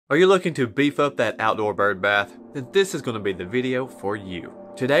Are you looking to beef up that outdoor bird bath? Then this is going to be the video for you.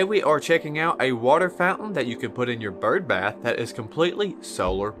 Today we are checking out a water fountain that you can put in your bird bath that is completely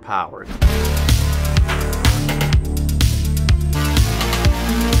solar powered.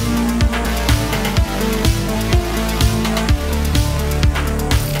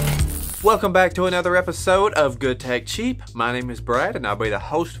 Welcome back to another episode of Good Tech Cheap. My name is Brad and I'll be the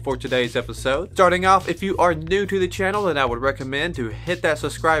host for today's episode. Starting off, if you are new to the channel, then I would recommend to hit that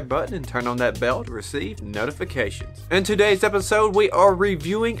subscribe button and turn on that bell to receive notifications. In today's episode, we are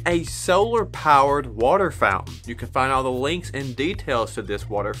reviewing a solar powered water fountain. You can find all the links and details to this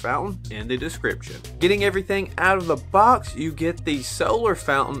water fountain in the description. Getting everything out of the box, you get the solar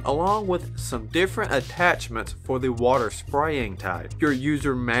fountain along with some different attachments for the water spraying type. Your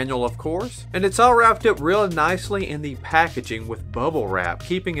user manual, of course. And it's all wrapped up real nicely in the packaging with bubble wrap,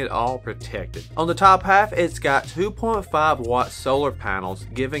 keeping it all protected. On the top half, it's got 2.5 watt solar panels,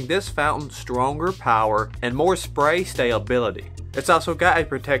 giving this fountain stronger power and more spray stability. It's also got a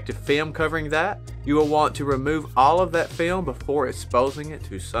protective film covering that. You will want to remove all of that film before exposing it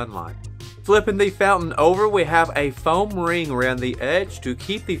to sunlight. Flipping the fountain over, we have a foam ring around the edge to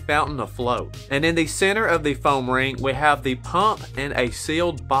keep the fountain afloat. And in the center of the foam ring, we have the pump and a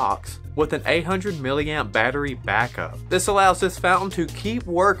sealed box with an 800 milliamp battery backup. This allows this fountain to keep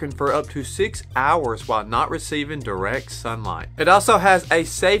working for up to 6 hours while not receiving direct sunlight. It also has a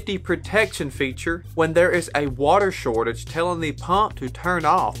safety protection feature when there is a water shortage, telling the pump to turn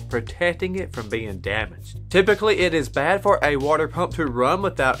off, protecting it from being damaged. Typically, it is bad for a water pump to run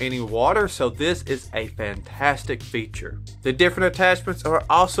without any water, so this is a fantastic feature. The different attachments are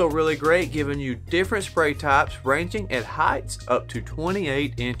also really great, giving you different spray types ranging at heights up to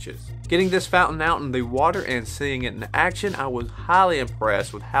 28 inches. Getting this fountain out in the water and seeing it in action, I was highly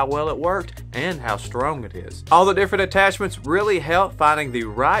impressed with how well it worked and how strong it is. All the different attachments really help finding the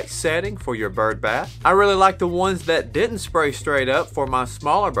right setting for your bird bath. I really like the ones that didn't spray straight up for my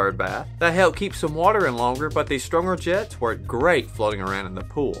smaller bird bath. That helped keep some water in longer, but the stronger jets worked great floating around in the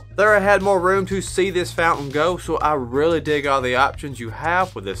pool. There I had more room to see this fountain go, so I really dig all the options you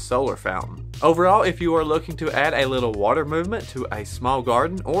have with this solar fountain. Overall, if you are looking to add a little water movement to a small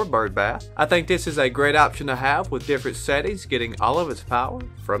garden or bird bath, I think this is a great option to have with different settings, getting all of its power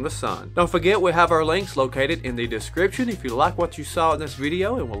from the sun. Don't forget, we have our links located in the description if you like what you saw in this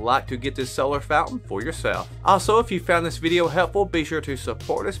video and would like to get this solar fountain for yourself. Also, if you found this video helpful, be sure to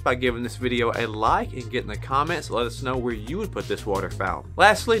support us by giving this video a like and get in the comments. Let us know where you would put this water fountain.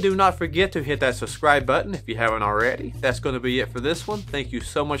 Lastly, do not forget to hit that subscribe button if you haven't already. That's going to be it for this one. Thank you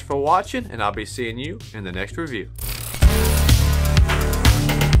so much for watching, and I'll be seeing you in the next review.